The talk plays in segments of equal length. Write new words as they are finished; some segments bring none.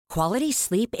Quality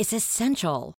sleep is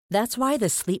essential. That's why the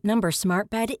Sleep Number Smart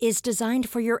Bed is designed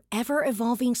for your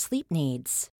ever-evolving sleep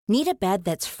needs. Need a bed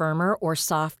that's firmer or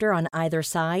softer on either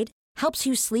side? Helps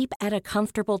you sleep at a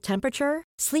comfortable temperature?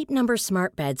 Sleep Number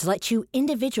Smart Beds let you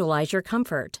individualize your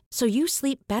comfort, so you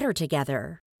sleep better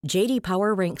together. J.D.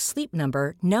 Power ranks Sleep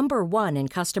Number number 1 in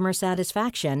customer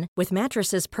satisfaction with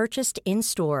mattresses purchased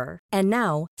in-store. And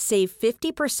now, save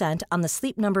 50% on the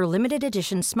Sleep Number Limited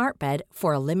Edition Smart Bed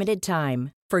for a limited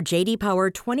time. For J.D. Power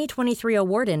 2023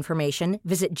 award information,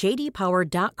 visit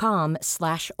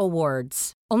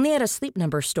jdpower.com/awards. Only at a Sleep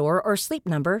Number store or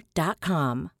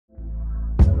sleepnumber.com.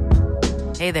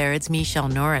 Hey there, it's Michelle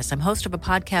Norris. I'm host of a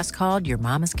podcast called Your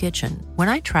Mama's Kitchen. When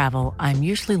I travel, I'm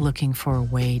usually looking for a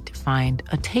way to find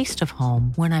a taste of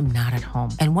home when I'm not at home.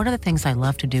 And one of the things I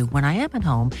love to do when I am at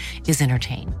home is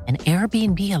entertain. And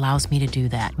Airbnb allows me to do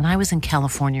that. When I was in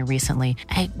California recently,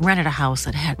 I rented a house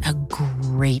that had a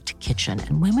great kitchen.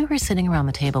 And when we were sitting around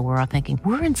the table, we're all thinking,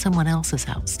 we're in someone else's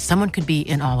house. Someone could be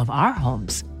in all of our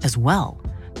homes as well.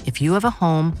 If you have a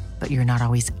home, but you're not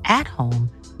always at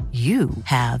home, you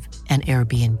have an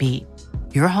Airbnb.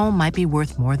 Your home might be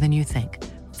worth more than you think.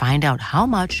 Find out how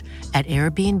much at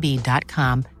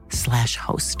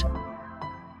airbnb.com/host.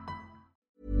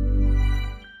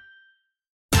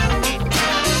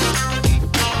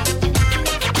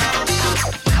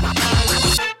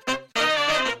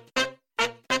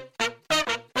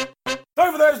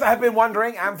 So for those that have been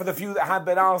wondering, and for the few that have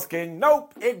been asking,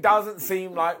 nope, it doesn't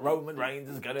seem like Roman Reigns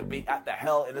is going to be at the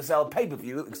Hell in a Cell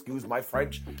pay-per-view, excuse my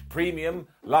French, premium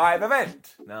live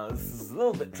event. Now, this is a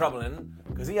little bit troubling,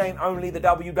 because he ain't only the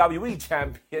WWE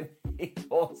champion, he's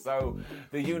also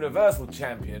the Universal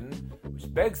champion,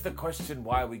 which begs the question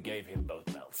why we gave him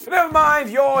both belts. But never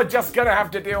mind, you're just going to have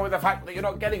to deal with the fact that you're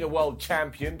not getting a world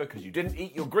champion because you didn't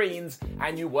eat your greens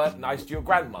and you weren't nice to your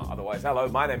grandma. Otherwise, hello,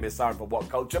 my name is Simon from What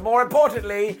Culture. More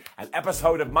importantly, an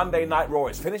episode of Monday Night Raw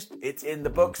is finished, it's in the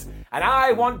books, and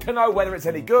I want to know whether it's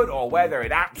any good or whether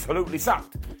it absolutely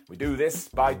sucked. We do this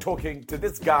by talking to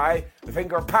this guy, the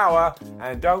finger of power,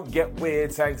 and don't get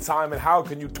weird saying, Simon, how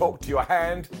can you talk to your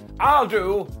hand? I'll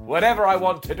do whatever I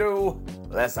want to do.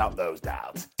 Let's up those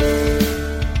doubts.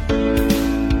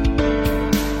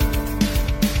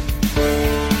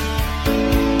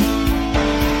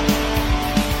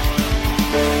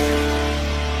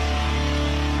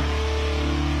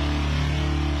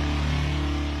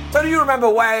 So do you remember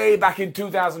way back in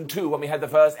 2002 when we had the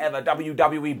first ever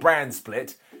WWE brand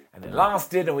split? And it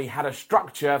lasted and we had a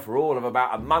structure for all of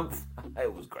about a month.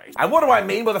 It was great. And what do I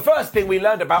mean? Well, the first thing we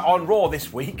learned about on Raw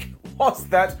this week was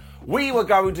that we were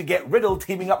going to get Riddle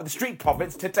teaming up with the Street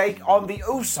Profits to take on the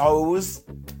Usos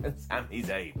and Sami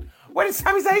Zayn. Where did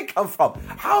Sami Zayn come from?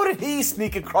 How did he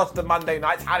sneak across to Monday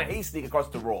nights? How did he sneak across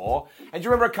to Raw? And do you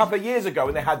remember a couple of years ago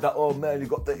when they had that, oh man, you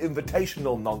got the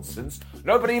invitational nonsense?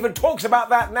 Nobody even talks about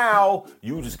that now.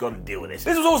 You just got to deal with it.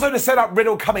 This was also to set up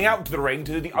Riddle coming out to the ring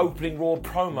to do the opening Raw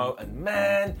promo. And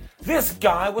man, this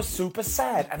guy was super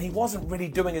sad. And he wasn't really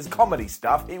doing his comedy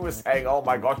stuff. He was saying, oh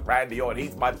my gosh, Randy Orton,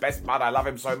 he's my best bud. I love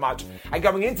him so much. And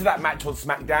going into that match on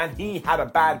SmackDown, he had a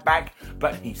bad back,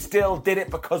 but he still did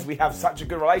it because we have such a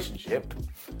good relationship.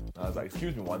 I was like,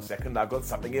 excuse me 1 second, I've got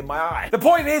something in my eye. The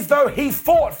point is, though, he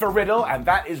fought for Riddle, and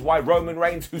that is why Roman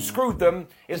Reigns, who screwed them,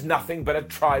 is nothing but a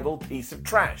tribal piece of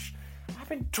trash. I've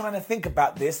been trying to think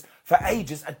about this for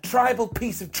ages, a tribal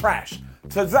piece of trash.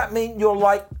 So does that mean you're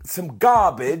like some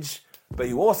garbage, but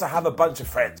you also have a bunch of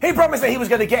friends? He promised that he was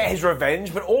going to get his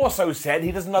revenge, but also said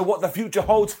he doesn't know what the future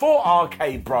holds for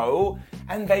RK Bro,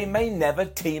 and they may never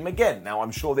team again. Now,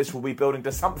 I'm sure this will be building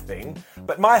to something,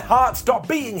 but my heart stopped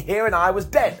beating here and I was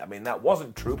dead. I mean, that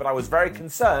wasn't true, but I was very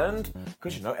concerned,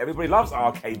 because, you know, everybody loves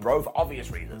RK Bro for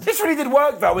obvious reasons. This really did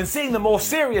work, though, and seeing the more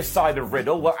serious side of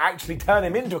Riddle will actually turn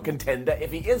him into a contender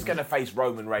if he is going to face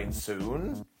Roman Reigns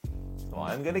soon. So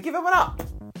I'm going to give him an up.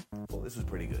 Well, this was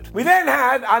pretty good. We then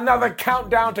had another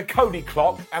countdown to Cody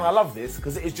clock, and I love this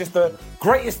because it is just the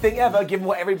greatest thing ever given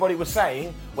what everybody was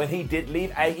saying when he did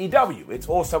leave AEW. It's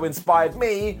also inspired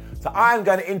me, so I'm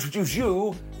going to introduce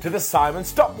you to the Simon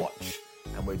stopwatch.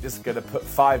 And we're just going to put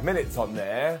 5 minutes on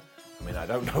there. I mean, I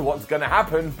don't know what's going to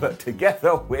happen, but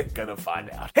together we're going to find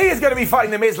out. He is going to be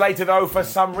fighting The Miz later, though, for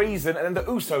some reason, and then the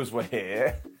Usos were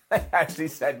here. They actually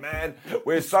said, man,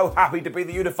 we're so happy to be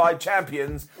the unified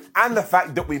champions, and the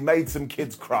fact that we made some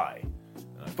kids cry.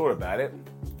 And I thought about it.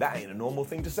 That ain't a normal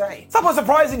thing to say. Somewhat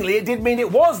surprisingly, it did mean it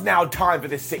was now time for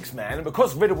this six-man, and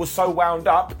because Riddle was so wound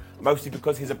up, mostly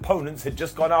because his opponents had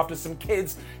just gone after some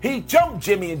kids, he jumped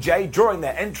Jimmy and Jay during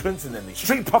their entrance, and then the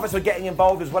Street Profits were getting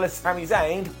involved as well as Sami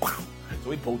Zayn. So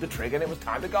we pulled the trigger and it was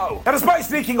time to go. Now, despite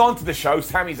sneaking onto the show,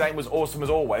 Sami Zayn was awesome as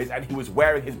always, and he was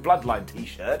wearing his Bloodline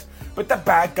t-shirt, but the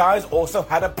bad guys also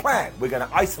had a plan. We're going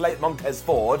to isolate Montez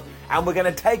Ford, and we're going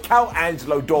to take out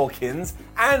Angelo Dawkins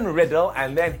and Riddle,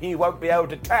 and then he won't be able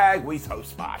to tag. We so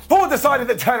smart. Ford decided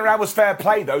that turnaround was fair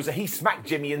play though, so he smacked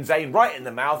Jimmy and Zayn right in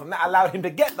the mouth, and that allowed him to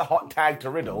get the hot tag to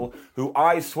Riddle, who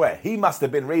I swear, he must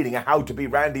have been reading a How to Be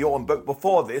Randy Orton book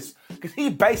before this, because he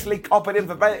basically copied him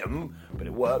verbatim, but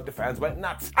it worked, the fans went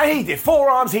nuts. And he did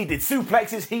forearms, he did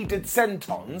suplexes, he did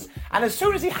sentons, and as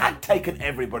soon as he had taken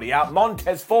everybody out,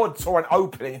 Montez Ford saw an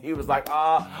opening, and he was like,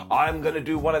 I'm going to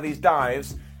do one of these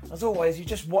dives. As always, you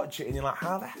just watch it and you're like,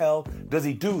 how the hell does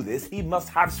he do this? He must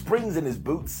have springs in his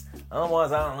boots.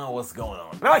 Otherwise, I don't know what's going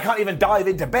on. Now, I can't even dive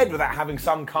into bed without having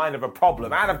some kind of a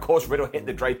problem. And of course, Riddle hit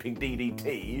the draping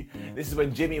DDT. This is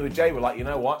when Jimmy and Jay were like, you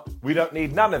know what? We don't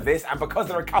need none of this. And because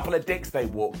they're a couple of dicks, they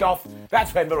walked off.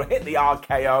 That's when Riddle hit the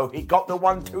RKO. He got the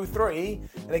 1, 2, 3.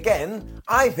 And again,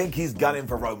 I think he's gunning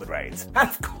for Roman Reigns. And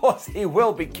of course, he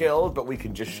will be killed, but we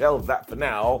can just shelve that for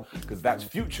now, because that's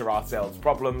future ourselves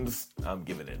problems. I'm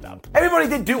giving it up. Everybody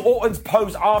did do Orton's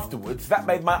pose afterwards. That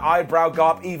made my eyebrow go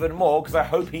up even more, because I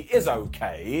hope he is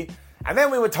okay. And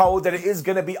then we were told that it is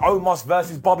going to be Omos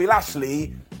versus Bobby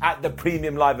Lashley at the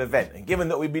Premium Live event. And given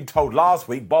that we'd been told last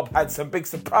week Bob had some big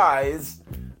surprise,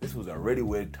 this was a really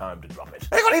weird time to drop it.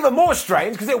 And it got even more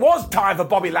strange, because it was time for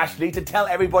Bobby Lashley to tell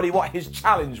everybody what his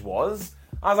challenge was.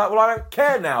 I was like, well, I don't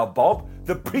care now, Bob.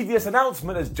 The previous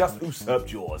announcement has just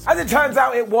usurped yours. As it turns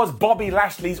out, it was Bobby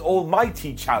Lashley's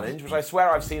Almighty Challenge, which I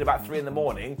swear I've seen about 3 a.m.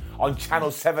 on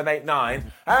channel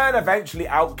 789, and eventually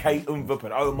out Kate, Umvup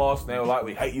and Omos, and they were like,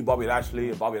 we hate you, Bobby Lashley,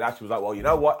 and Bobby Lashley was like, well, you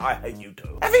know what, I hate you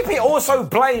too. MVP also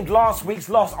blamed last week's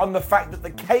loss on the fact that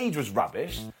the cage was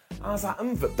rubbish. I was like,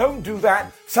 don't do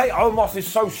that. Say Omos is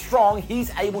so strong,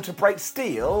 he's able to break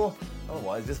steel.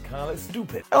 Otherwise, this kind of looks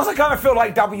stupid. I also kind of feel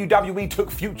like WWE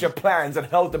took future plans and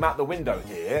hurled them out the window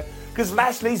here, because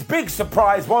Lashley's big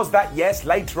surprise was that, yes,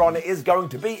 later on it is going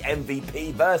to be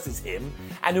MVP versus him,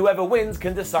 and whoever wins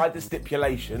can decide the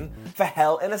stipulation for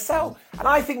Hell in a Cell. And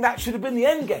I think that should have been the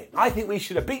end game. I think we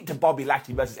should have beaten Bobby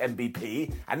Lashley versus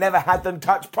MVP and never had them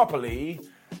touch properly.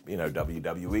 You know,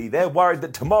 WWE, they're worried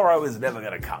that tomorrow is never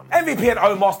going to come. MVP and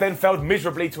Omos then failed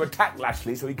miserably to attack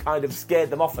Lashley, so he kind of scared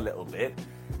them off a little bit.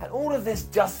 And all of this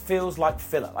just feels like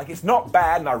filler. Like, it's not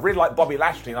bad, and I really like Bobby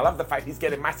Lashley, and I love the fact he's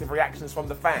getting massive reactions from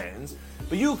the fans,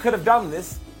 but you could have done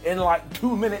this in like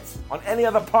 2 minutes on any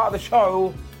other part of the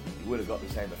show. You would have got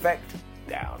the same effect.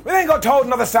 Down. We then got told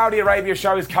another Saudi Arabia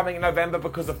show is coming in November,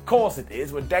 because of course it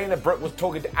is. When Dana Brooke was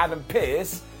talking to Adam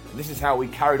Pearce, and this is how we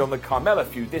carried on the Carmella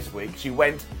feud this week, she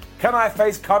went, can I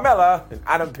face Carmella? And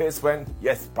Adam Pearce went,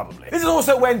 yes, probably. This is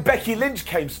also when Becky Lynch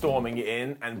came storming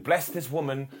in, and bless this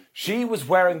woman, she was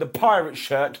wearing the pirate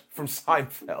shirt from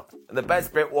Seinfeld. And the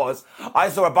best bit was, I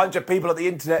saw a bunch of people on the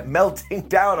internet melting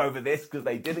down over this because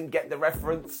they didn't get the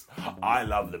reference. I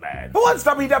love the man. But once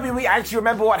WWE actually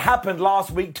remember what happened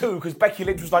last week too, because Becky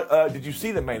Lynch was like, did you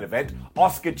see the main event?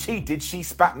 Oscar cheated, she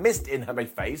spat mist in her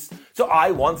face, so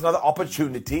I want another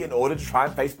opportunity in order to try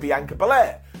and face Bianca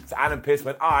Belair. So Adam Pearce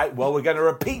went, all right, well, we're going to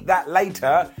repeat that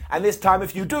later, and this time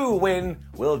if you do win,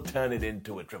 we'll turn it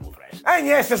into a triple threat. And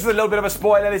yes, this is a little bit of a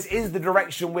spoiler, this is the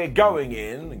direction we're going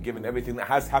in, and given everything that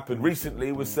has happened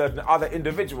recently with certain other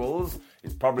individuals,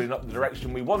 it's probably not the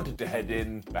direction we wanted to head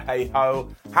in, but hey-ho,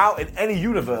 how in any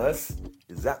universe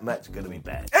is that match going to be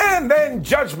bad? And then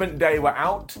Judgment Day were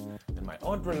out, and my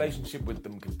odd relationship with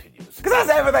them continues. Because as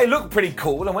ever, they look pretty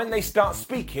cool, and when they start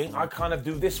speaking, I kind of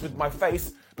do this with my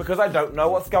face, because I don't know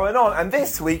what's going on. And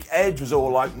this week, Edge was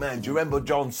all like, man, do you remember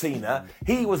John Cena?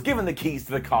 He was given the keys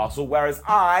to the castle, whereas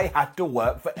I had to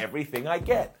work for everything I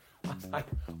get. I was like,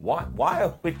 why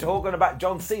are we talking about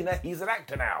John Cena? He's an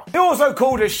actor now. He also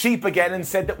called us sheep again and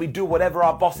said that we do whatever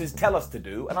our bosses tell us to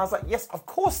do. And I was like, yes, of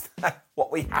course that's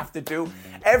what we have to do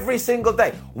every single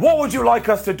day. What would you like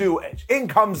us to do, Edge? In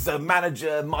comes the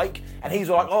manager, Mike, and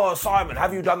he's all like, oh, Simon,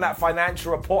 have you done that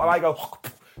financial report? And I go,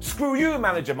 screw you,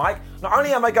 Manager Mike. Not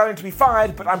only am I going to be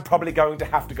fired, but I'm probably going to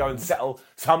have to go and settle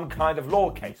some kind of law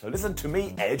case. So listen to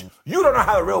me, Edge. You don't know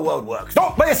how the real world works.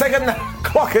 Stop, wait a second.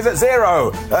 Clock is at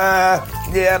 0.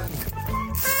 Yeah.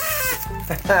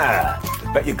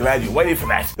 Bet you're glad you waited for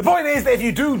that. The point is that if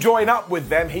you do join up with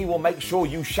them, he will make sure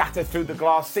you shatter through the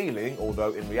glass ceiling,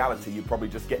 although in reality you probably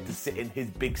just get to sit in his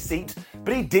big seat.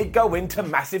 But he did go into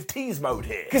massive tease mode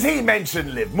here, because he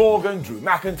mentioned Liv Morgan, Drew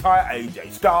McIntyre,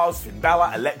 AJ Styles, Finn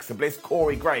Balor, Alexa Bliss,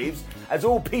 Corey Graves as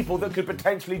all people that could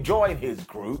potentially join his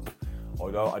group.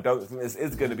 Although I don't think this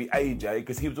is going to be AJ,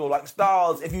 because he was all like,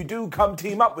 Styles, if you do come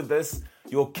team up with us,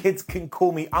 your kids can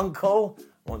call me uncle.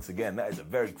 Once again, that is a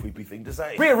very creepy thing to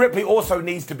say. Rhea Ripley also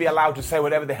needs to be allowed to say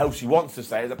whatever the hell she wants to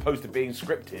say as opposed to being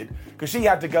scripted, because she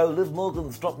had to go, Liv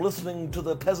Morgan, stop listening to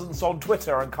the peasants on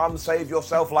Twitter and come save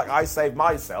yourself like I saved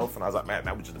myself. And I was like, man,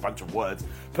 that was just a bunch of words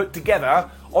put together.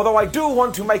 Although I do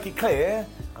want to make it clear,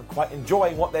 I'm quite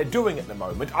enjoying what they're doing at the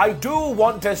moment. I do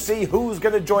want to see who's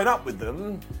going to join up with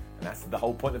them. And that's the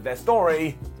whole point of their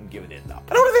story. I'm giving it up.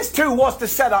 And all of this too was the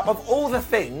setup of all the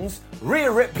things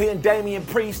Rhea Ripley and Damian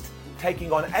Priest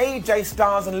taking on AJ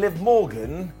Styles and Liv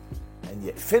Morgan, and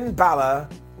yet Finn Balor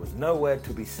was nowhere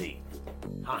to be seen.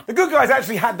 The good guys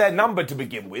actually had their number to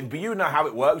begin with, but you know how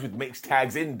it works with mixed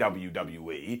tags in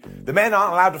WWE. The men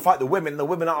aren't allowed to fight the women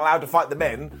aren't allowed to fight the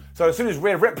men. So as soon as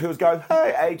Rhea Ripley was going,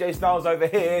 hey, AJ Styles over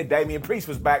here, Damian Priest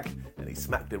was back, and he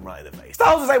smacked him right in the face.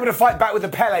 Styles was able to fight back with the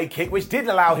Pele kick, which did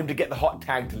allow him to get the hot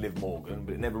tag to Liv Morgan,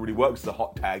 but it never really works as a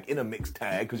hot tag in a mixed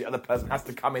tag because the other person has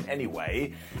to come in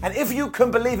anyway. And if you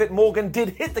can believe it, Morgan did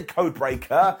hit the code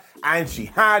breaker, and she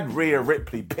had Rhea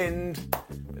Ripley pinned.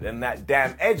 Then that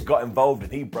damn Edge got involved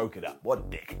and he broke it up. What a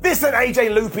dick. This sent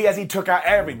AJ loopy as he took out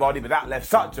everybody, but that left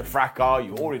such a fracas.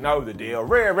 You already know the deal.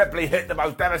 Rhea Ripley hit the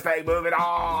most devastating move in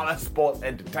all of sports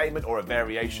entertainment, or a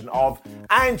variation of,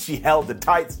 and she held the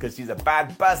tights because she's a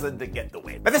bad person to get the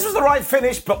win. But this was the right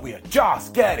finish, but we are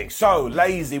just getting so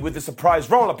lazy with the surprise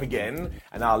roll-up again,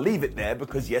 and I'll leave it there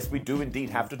because yes, we do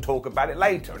indeed have to talk about it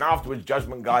later. And afterwards,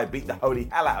 Judgment Guy beat the holy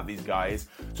hell out of these guys,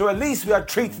 so at least we are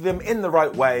treating them in the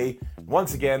right way.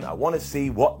 Once again, I want to see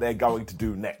what they're going to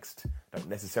do next. Don't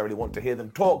necessarily want to hear them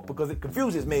talk because it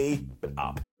confuses me, but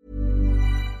up.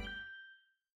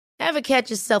 Ever catch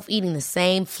yourself eating the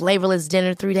same flavorless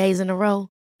dinner 3 days in a row?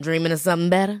 Dreaming of something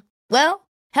better? Well,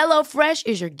 HelloFresh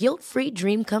is your guilt-free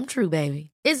dream come true,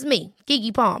 baby. It's me,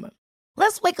 Keke Palmer.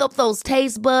 Let's wake up those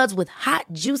taste buds with hot,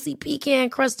 juicy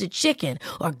pecan-crusted chicken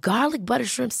or garlic butter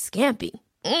shrimp scampi.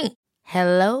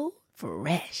 Hello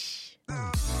Fresh.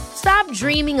 Stop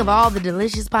dreaming of all the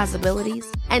delicious possibilities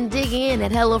and dig in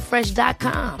at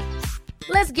HelloFresh.com.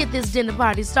 Let's get this dinner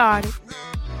party started.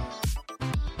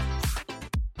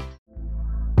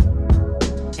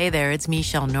 Hey there, it's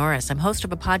Michelle Norris. I'm host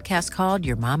of a podcast called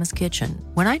Your Mama's Kitchen.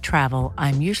 When I travel,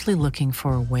 I'm usually looking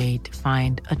for a way to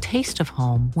find a taste of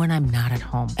home when I'm not at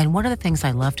home. And one of the things I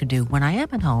love to do when I am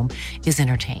at home is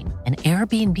entertain. And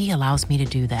Airbnb allows me to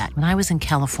do that. When I was in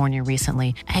California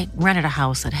recently, I rented a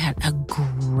house that had a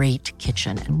great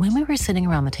kitchen. And when we were sitting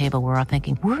around the table, we were all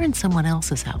thinking, we're in someone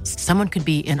else's house. Someone could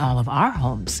be in all of our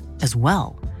homes as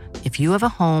well. If you have a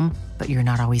home, but you're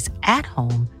not always at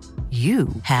home, you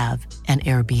have an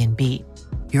Airbnb.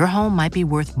 Your home might be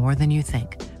worth more than you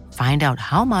think. Find out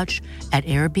how much at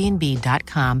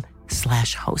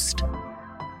airbnb.com/host.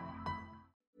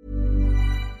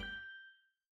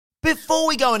 Before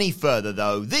we go any further,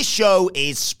 though, this show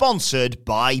is sponsored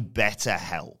by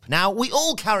BetterHelp. Now, we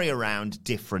all carry around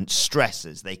different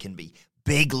stressors. They can be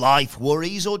big life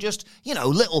worries or just,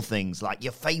 little things like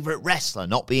your favorite wrestler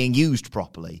not being used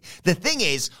properly. The thing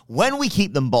is, when we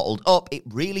keep them bottled up, it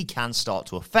really can start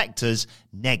to affect us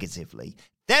negatively.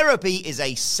 Therapy is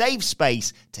a safe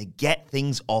space to get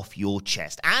things off your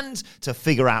chest and to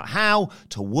figure out how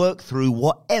to work through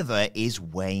whatever is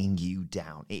weighing you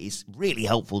down. It is really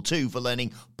helpful too for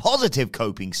learning positive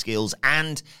coping skills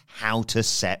and how to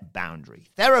set boundaries.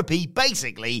 Therapy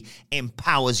basically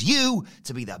empowers you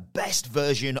to be the best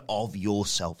version of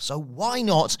yourself. So why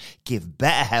not give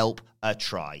BetterHelp a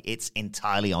try? It's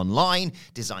entirely online,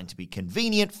 designed to be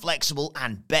convenient, flexible,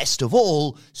 and best of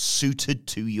all, suited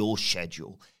to your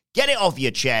schedule. Get it off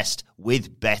your chest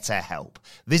with BetterHelp.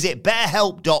 Visit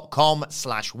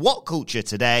betterhelp.com/whatculture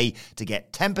today to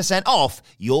get 10% off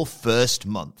your first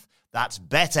month. That's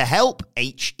BetterHelp,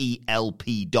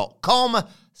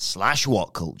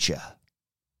 HELP.com/whatculture.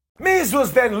 Miz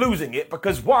was then losing it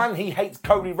because 1, he hates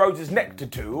Cody Rhodes' neck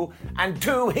tattoo, and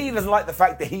 2, he doesn't like the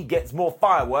fact that he gets more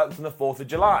fireworks on the 4th of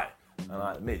July. And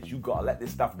like, Miz, you gotta let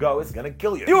this stuff go, it's gonna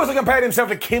kill you. He also compared himself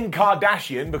to Kim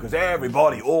Kardashian because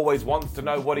everybody always wants to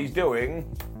know what he's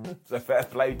doing. So fair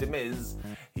play to Miz.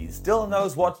 He still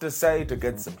knows what to say to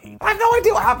get some heat. I have no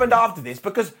idea what happened after this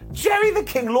because Jerry the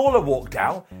King Lawler walked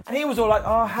out and he was all like,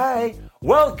 oh, hey,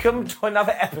 welcome to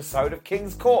another episode of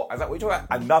King's Court. I was like, what are you talking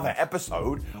about? Another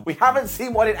episode? We haven't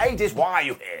seen one in ages. Why are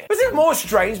you here? Was it more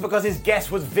strange because his guest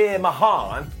was Veer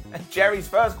Mahaan? And Jerry's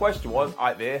first question was, all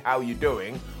right, Veer, how are you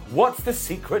doing? What's the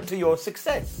secret to your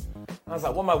success? I was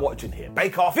like, what am I watching here?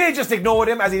 Bake Off? Veer just ignored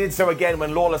him, as he did so again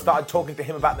when Lawler started talking to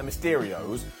him about the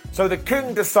Mysterios. So the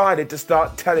King decided to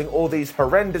start telling all these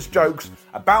horrendous jokes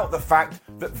about the fact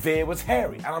that Veer was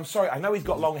hairy. And I'm sorry, I know he's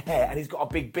got long hair and he's got a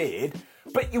big beard,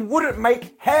 but you wouldn't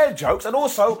make hair jokes. And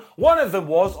also, one of them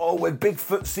was, when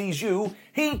Bigfoot sees you,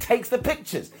 he takes the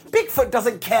pictures. Bigfoot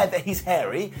doesn't care that he's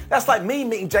hairy. That's like me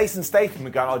meeting Jason Statham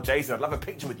and going, Jason, I'd love a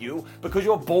picture with you because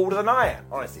you're balder than I am.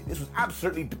 Honestly, this was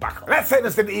absolutely debacle. That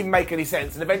sentence didn't even make any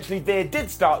sense, and eventually Veer did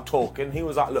start talking. He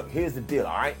was like, look, here's the deal,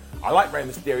 all right? I like Rey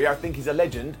Mysterio, I think he's a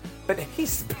legend, but he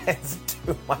spends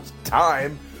too much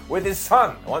time with his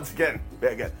son. Once again,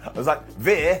 I was like,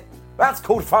 Veer, that's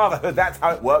called fatherhood. That's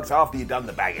how it works after you've done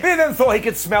the bagging. Veer then thought he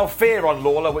could smell fear on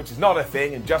Lawler, which is not a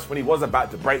thing, and just when he was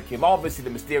about to break him, obviously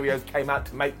the Mysterios came out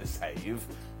to make the save.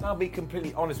 And I'll be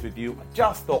completely honest with you, I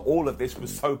just thought all of this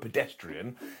was so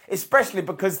pedestrian, especially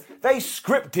because they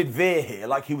scripted Veer here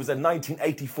like he was a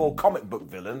 1984 comic book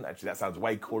villain. Actually, that sounds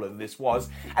way cooler than this was.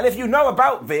 And if you know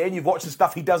about Veer and you've watched the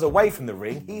stuff he does away from the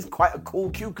ring, he's quite a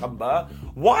cool cucumber.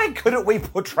 Why couldn't we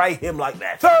portray him like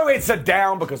that? So it's a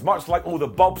down because much like all the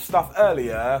Bob stuff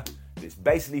earlier, this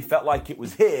basically felt like it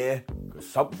was here because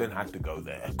something had to go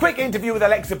there. Quick interview with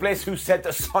Alexa Bliss, who said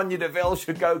that Sonya Deville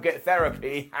should go get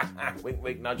therapy. Wink,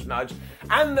 wink, nudge, nudge.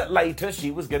 And that later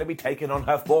she was going to be taking on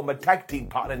her former tag team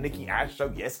partner, Nikki Ash.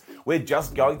 So yes, we're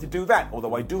just going to do that.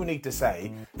 Although I do need to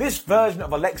say, this version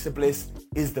of Alexa Bliss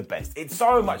is the best. It's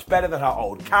so much better than her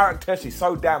old character. She's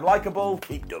so damn likable.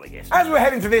 Keep doing it. As we're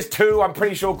heading to this too, I'm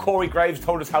pretty sure Corey Graves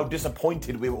told us how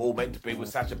disappointed we were all meant to be with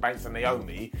Sasha Banks and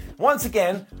Naomi. Once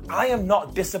again, I am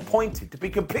not disappointed. To be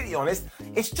completely honest,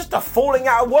 it's just a falling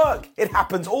out of work. It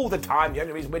happens all the time. The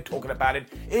only reason we're talking about it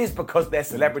is because they're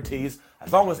celebrities.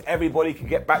 As long as everybody can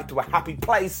get back to a happy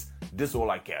place, this is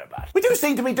all I care about. We do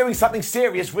seem to be doing something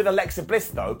serious with Alexa Bliss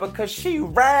though, because she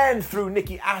ran through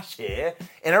Nikki Ash here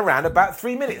in around about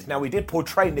 3 minutes. Now we did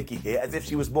portray Nikki here as if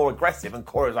she was more aggressive, and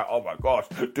Corey's like, oh my gosh,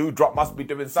 Doudrop must be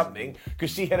doing something because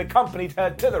she had accompanied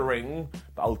her to the ring,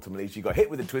 but ultimately she got hit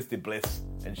with a Twisted Bliss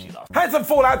and she lost. Had some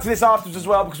fallout to this afterwards as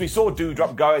well, because we saw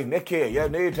Doudrop going, Nikki, you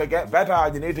need to get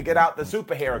better, you need to get out the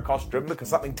superhero costume because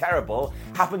something terrible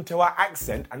happened to her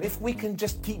accent, and if we can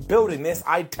just keep building this,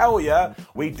 I tell you,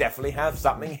 we definitely have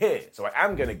something here. So I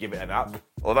am going to give it an up,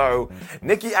 although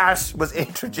Nikki Ash was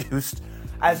introduced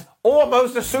as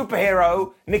almost a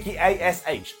superhero, Nikki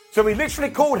ASH. So we literally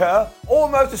called her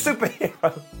almost a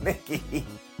superhero, Nikki.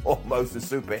 Almost a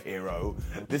superhero.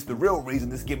 This is the real reason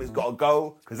this gimmick's got to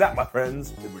go, because that, my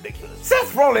friends, is ridiculous.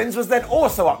 Seth Rollins was then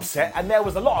also upset, and there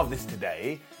was a lot of this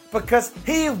today, because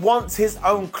he wants his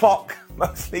own clock,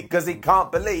 mostly because he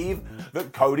can't believe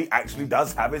that Cody actually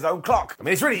does have his own clock. I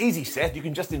mean, it's really easy, Seth. You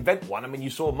can just invent one. I mean, you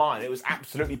saw mine. It was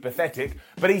absolutely pathetic.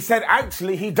 But he said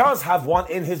actually he does have one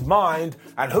in his mind,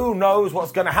 and who knows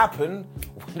what's going to happen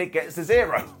when it gets to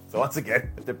zero. So once again,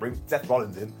 I have to bring Seth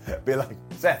Rollins in, be like,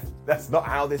 Seth, that's not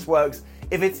how this works.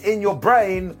 If it's in your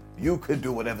brain, you can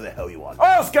do whatever the hell you want.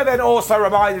 Asuka then also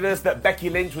reminded us that Becky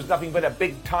Lynch was nothing but a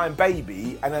big-time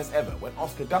baby, and as ever, when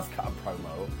Asuka does cut a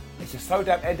promo, it's just so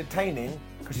damn entertaining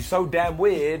because she's so damn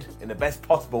weird in the best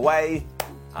possible way.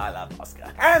 I love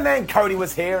Asuka. And then Cody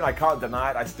was here, and I can't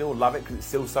deny it. I still love it because it's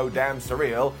still so damn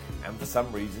surreal. And for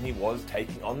some reason, he was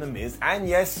taking on The Miz. And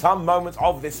yes, some moments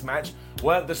of this match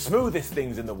weren't the smoothest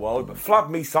things in the world, but flubbed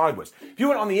me sideways. If you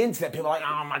went on the internet, people were like,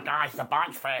 oh my gosh, the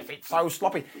botch fest, it's so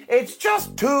sloppy. It's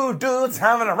just two dudes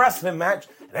having a wrestling match,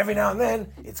 and every now and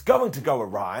then, it's going to go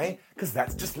awry, because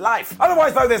that's just life.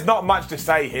 Otherwise, though, there's not much to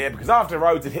say here, because after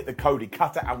Rhodes had hit the Cody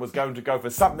cutter and was going to go for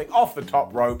something off the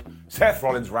top rope, Seth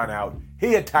Rollins ran out.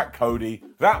 He attacked Cody.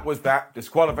 That was that.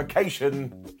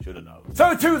 Disqualification. Should have known.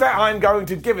 So to that, I'm going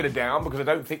to give it a down because I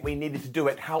don't think we needed to do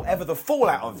it. However, the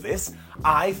fallout of this,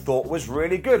 I thought was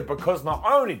really good because not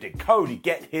only did Cody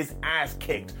get his ass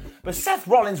kicked, but Seth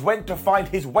Rollins went to find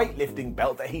his weightlifting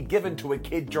belt that he'd given to a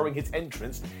kid during his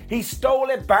entrance. He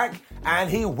stole it back and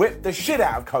he whipped the shit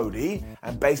out of Cody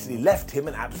and basically left him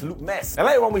an absolute mess. And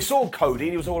later on we saw Cody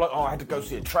and he was all like, oh, I had to go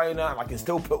see a trainer and I can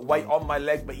still put weight on my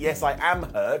leg, but yes, I am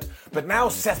hurt. But now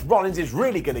Seth Rollins is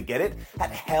really going to get it at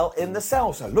Hell in the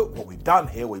Cell. So look what we've done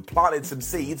here. We planted some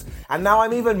seeds and now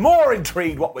I'm even more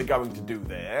intrigued what we're going to do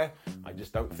there. I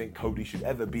just don't think Cody should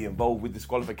ever be involved with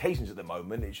disqualifications at the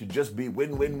moment. It should just be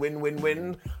win, win, win, win,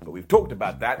 win. But we've talked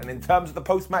about that, and in terms of the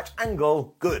post-match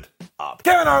angle, good. Up.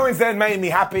 Kevin Owens then made me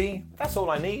happy. That's all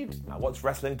I need. I want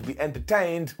wrestling to be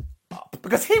entertained. Up.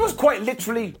 Because he was quite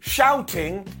literally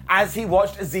shouting as he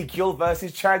watched Ezekiel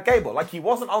versus Chad Gable. Like he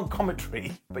wasn't on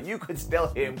commentary, but you could still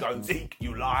hear him going, Zeke,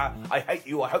 you liar. I hate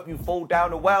you. I hope you fall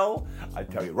down a well. I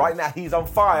tell you, right now he's on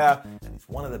fire, and he's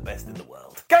one of the best in the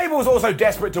world. Gable was also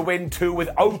desperate to win too, with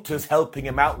Otis helping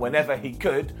him out whenever he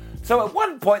could. So at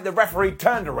one point, the referee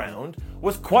turned around,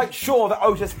 was quite sure that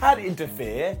Otis had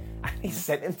interfered, and he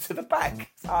sent him to the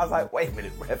back. So I was like, wait a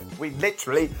minute, ref, we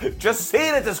literally just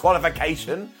seen a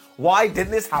disqualification. Why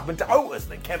didn't this happen to Otis?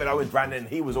 And then Kevin Owens ran in,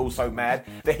 he was also mad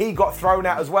that he got thrown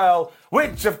out as well,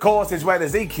 which of course is when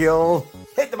Ezekiel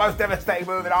hit the most devastating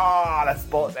move in all of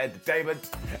sports entertainment,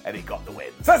 and he got the win.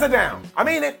 So sit down. I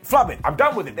mean it, flub it. I'm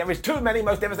done with it. There is too many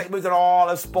most devastating moves in all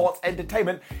of sports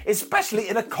entertainment, especially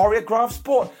in a choreographed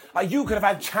sport. Like you could have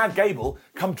had Chad Gable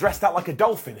come dressed out like a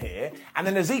dolphin here, and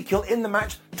then Ezekiel in the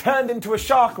match turned into a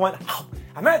shark and went, oh,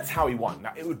 and that's how he won.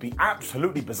 Now, it would be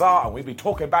absolutely bizarre, and we'd be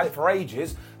talking about it for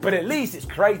ages, but at least it's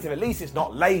creative, at least it's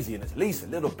not lazy, and it's at least a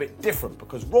little bit different,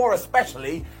 because Raw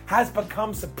especially has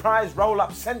become surprise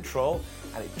roll-up central,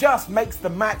 and it just makes the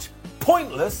match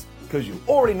pointless, because you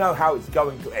already know how it's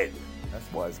going to end. That's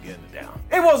why it's getting it down.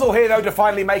 It was all here, though, to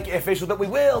finally make it official that we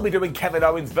will be doing Kevin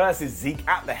Owens versus Zeke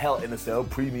at the Hell in a Cell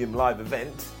premium live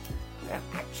event. I don't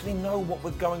actually know what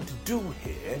we're going to do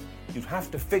here. You'd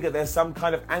have to figure there's some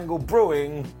kind of angle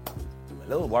brewing. I'm a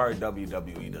little worried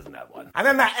WWE doesn't have one. And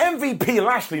then that MVP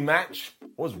Lashley match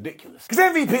was ridiculous. Because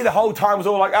MVP the whole time was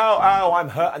all like, oh, I'm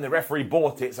hurt, and the referee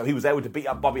bought it, so he was able to beat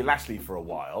up Bobby Lashley for a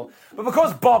while. But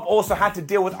because Bob also had to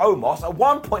deal with Omos, at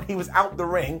one point he was out the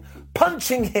ring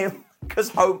punching him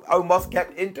because Omos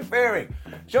kept interfering.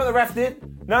 Do you know what the ref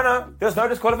did? No, there's no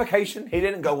disqualification. He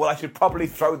didn't go, well, I should probably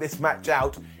throw this match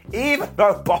out, even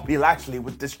though Bobby Lashley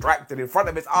was distracted in front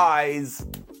of his eyes.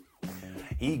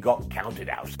 He got counted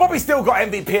out. Bobby still got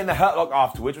MVP in the Hurt Lock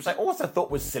afterwards, which I also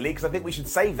thought was silly, because I think we should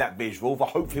save that visual for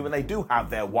hopefully when they do have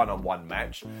their one-on-one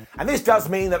match. And this does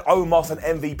mean that Omos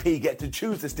and MVP get to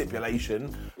choose the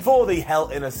stipulation for the Hell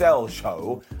in a Cell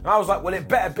show. And I was like, well, it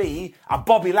better be a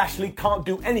Bobby Lashley can't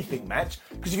do anything match,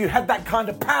 because if you had that kind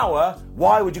of power,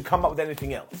 why would you come up with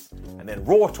anything else? And then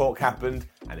Raw Talk happened,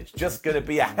 and it's just going to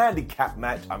be a handicap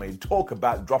match. I mean, talk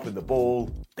about dropping the ball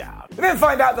down. We then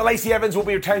find out that Lacey Evans will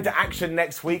be returning to action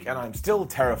next week, and I'm still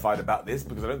terrified about this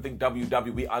because I don't think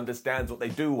WWE understands what they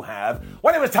do have.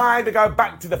 When it was time to go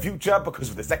back to the future, because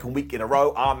for the second week in a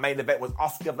row, our main event was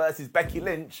Asuka versus Becky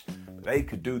Lynch. They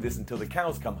could do this until the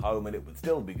cows come home and it would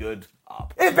still be good.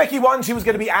 If Becky won, she was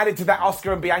going to be added to that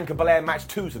Asuka and Bianca Belair match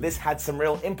too, so this had some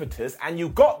real impetus, and you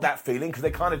got that feeling because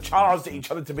they kind of charged at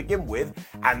each other to begin with,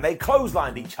 and they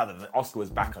clotheslined each other. Then Asuka was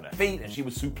back on her feet, and she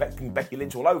was suplexing Becky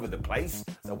Lynch all over the place,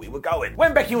 so we were going.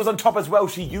 When Becky was on top as well,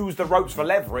 she used the ropes for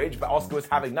leverage, but Asuka was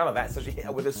having none of that, so she hit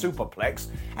her with a superplex,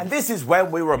 and this is when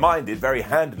we were reminded very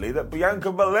handily that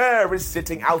Bianca Belair is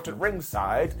sitting out at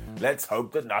ringside. Let's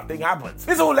hope that nothing happens.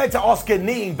 This all led to Asuka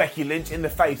kneeing Becky Lynch in the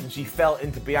face, and she fell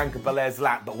into Bianca Belair's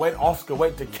lap, but when Asuka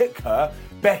went to kick her,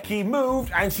 Becky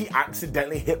moved and she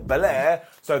accidentally hit Belair,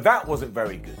 so that wasn't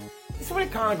very good. This is when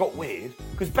it kind of got weird,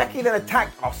 because Becky then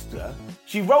attacked Asuka.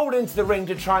 She rolled into the ring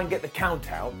to try and get the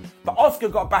count out, but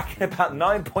Asuka got back in about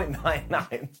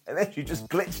 9.99, and then she just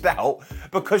glitched out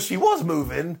because she was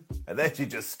moving, and then she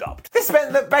just stopped. This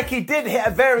meant that Becky did hit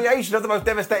a variation of the most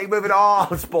devastating move in all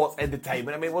sports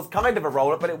entertainment. I mean, it was kind of a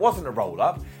roll-up, but it wasn't a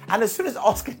roll-up, and as soon as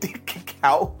Asuka did kick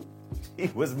out, he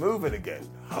was moving again.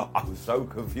 I was so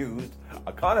confused.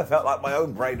 I kind of felt like my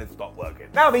own brain had stopped working.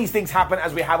 Now these things happen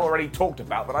as we have already talked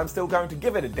about, but I'm still going to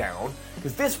give it a down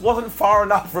because this wasn't far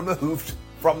enough removed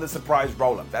from the surprise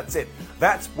roll-up. That's it.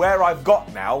 That's where I've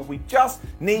got now. We just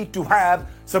need to have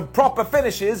some proper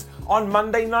finishes on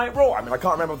Monday Night Raw. I mean, I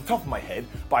can't remember off the top of my head,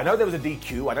 but I know there was a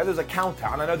DQ, I know there was a count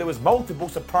out, and I know there was multiple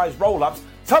surprise roll-ups.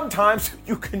 Sometimes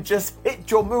you can just hit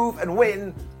your move and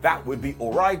win. That would be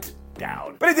all right.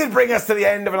 Down. But it did bring us to the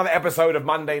end of another episode of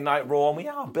Monday Night Raw, and we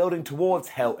are building towards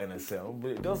Hell in a Cell, but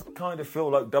it does kind of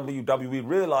feel like WWE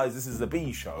realised this is a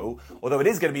B show, although it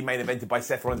is going to be main evented by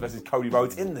Seth Rollins versus Cody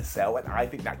Rhodes in the Cell, and I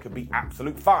think that could be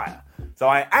absolute fire. So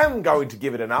I am going to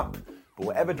give it an up, but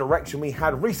whatever direction we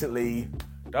had recently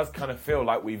does kind of feel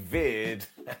like we veered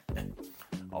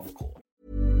off course.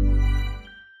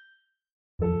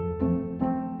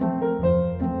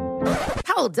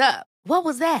 Hold up. What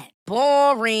was that?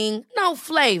 Boring. No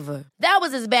flavor. That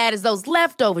was as bad as those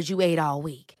leftovers you ate all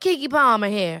week. Keke Palmer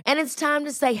here, and it's time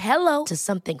to say hello to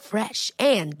something fresh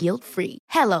and guilt-free.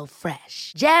 Hello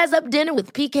Fresh. Jazz up dinner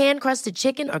with pecan-crusted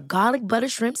chicken or garlic butter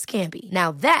shrimp scampi.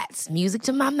 Now that's music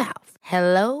to my mouth.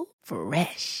 Hello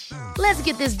Fresh. Let's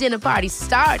get this dinner party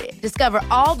started. Discover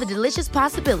all the delicious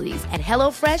possibilities at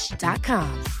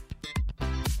HelloFresh.com.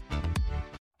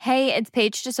 Hey, it's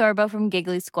Paige DeSorbo from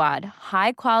Giggly Squad.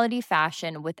 High quality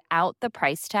fashion without the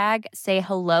price tag. Say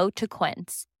hello to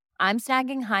Quince. I'm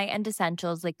snagging high-end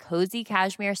essentials like cozy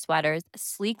cashmere sweaters,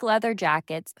 sleek leather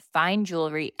jackets, fine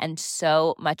jewelry, and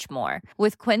so much more.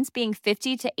 With Quince being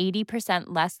 50 to 80%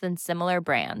 less than similar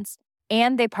brands.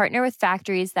 And they partner with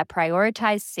factories that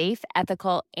prioritize safe,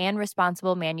 ethical, and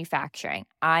responsible manufacturing.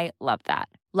 I love that.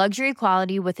 Luxury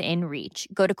quality within reach.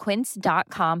 Go to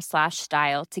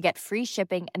quince.com/style to get free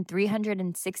shipping and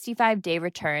 365-day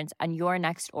returns on your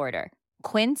next order.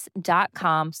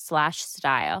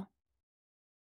 Quince.com/style.